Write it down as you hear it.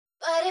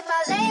if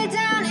I lay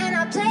down and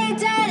I play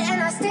dead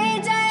and I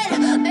stay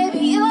dead, maybe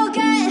you'll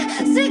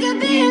get sick of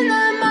being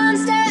the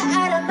monster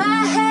out of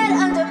my head,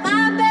 under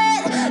my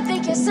bed.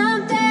 Think you're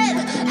something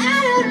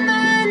out of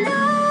my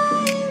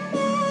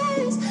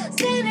nightmares,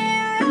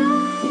 standing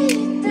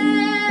right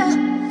there.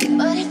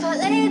 But if I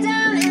lay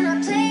down and I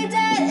play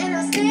dead and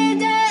I stay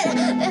dead,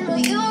 then will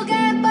you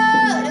get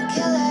bored of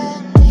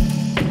killing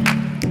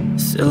me?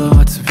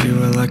 Silhouettes of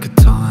you are like a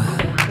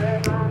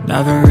taunt.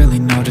 Never really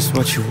know just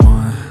what you want.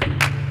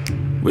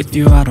 With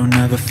you I don't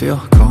ever feel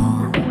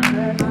calm.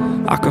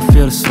 I can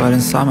feel the sweat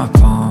inside my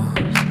palms.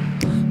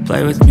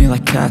 Play with me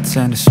like cats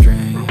and a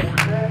string.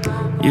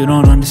 You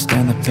don't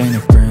understand the pain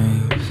it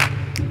brings.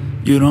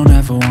 You don't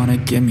ever wanna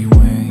give me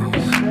wings.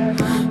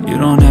 You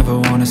don't ever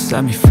wanna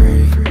set me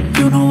free.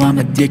 You know I'm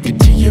addicted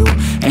to you,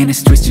 and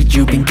it's twisted,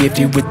 you've been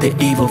gifted with the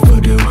evil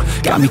voodoo.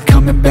 Got me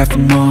coming back for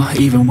more,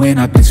 even when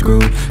I've been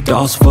screwed.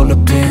 Dolls full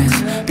of pins,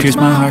 pierce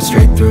my heart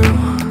straight through.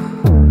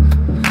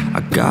 I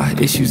got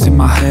issues in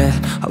my head,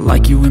 I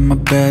like you in my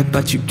bed,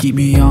 but you keep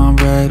me on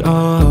red.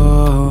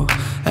 Oh,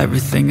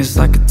 everything is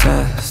like a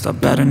test, I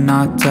better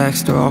not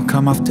text or I'll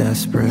come off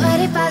desperate. But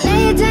if I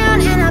lay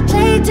down and I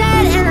play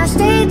dead and I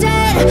stay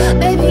dead,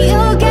 maybe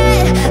you'll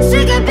get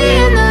sick of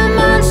being the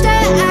monster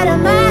out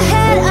of my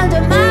head,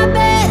 under my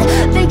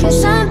bed. Think you're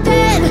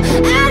something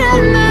out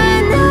of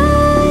my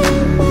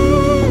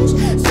nightmares,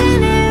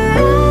 standing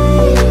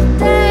right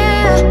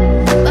there.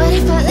 But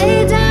if I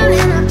lay down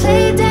and I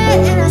play dead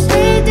and I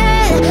stay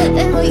dead,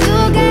 then will you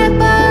get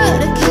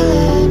bored of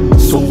killing me?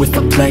 So if I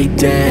play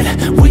dead,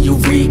 will you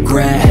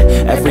regret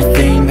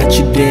everything that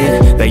you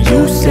did, that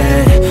you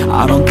said?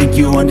 I don't think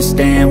you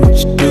understand what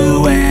you're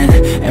doing,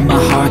 and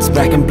my heart's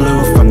black and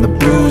blue from the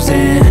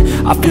bruising.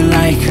 I feel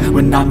like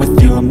when I'm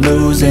with you I'm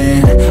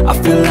losing. I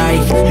feel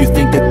like you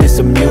think that this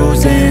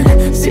amusing,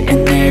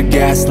 sitting there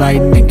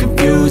gaslighting and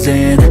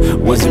confusing.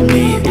 Was it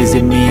me? Is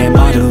it me? Am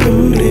I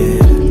deluded?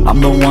 I'm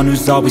the one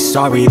who's always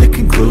sorry, the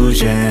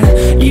conclusion,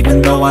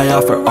 even though I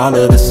offer all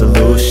of the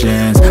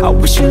solutions. I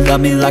wish you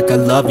loved me like I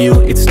love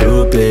you, it's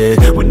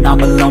stupid. When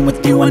I'm alone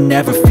with you I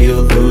never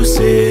feel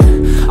lucid.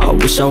 I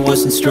wish I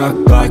wasn't struck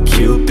by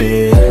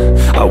Cupid.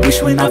 I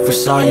wish when I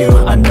first saw you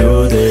I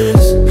knew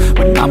this.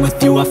 When I'm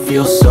with you I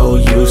feel so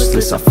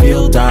useless, I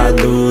feel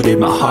diluted,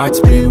 my heart's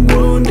been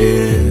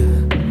wounded.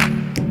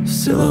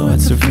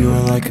 Silhouettes of you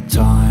are like a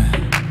taunt.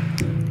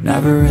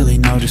 Never really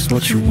know just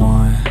what you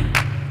want.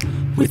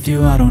 With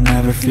you I don't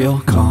ever feel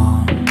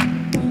calm.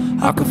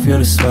 I can feel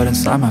the sweat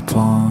inside my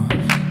palms.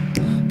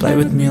 Play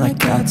with me like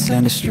cats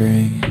and a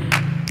string.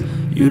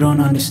 You don't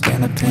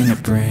understand the pain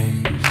it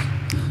brings.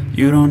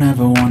 You don't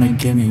ever wanna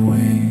give me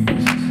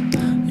wings.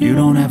 You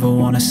don't ever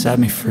wanna set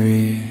me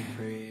free.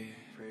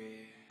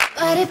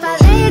 But if I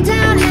lay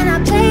down and I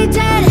play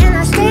dead and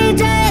I stay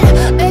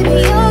dead,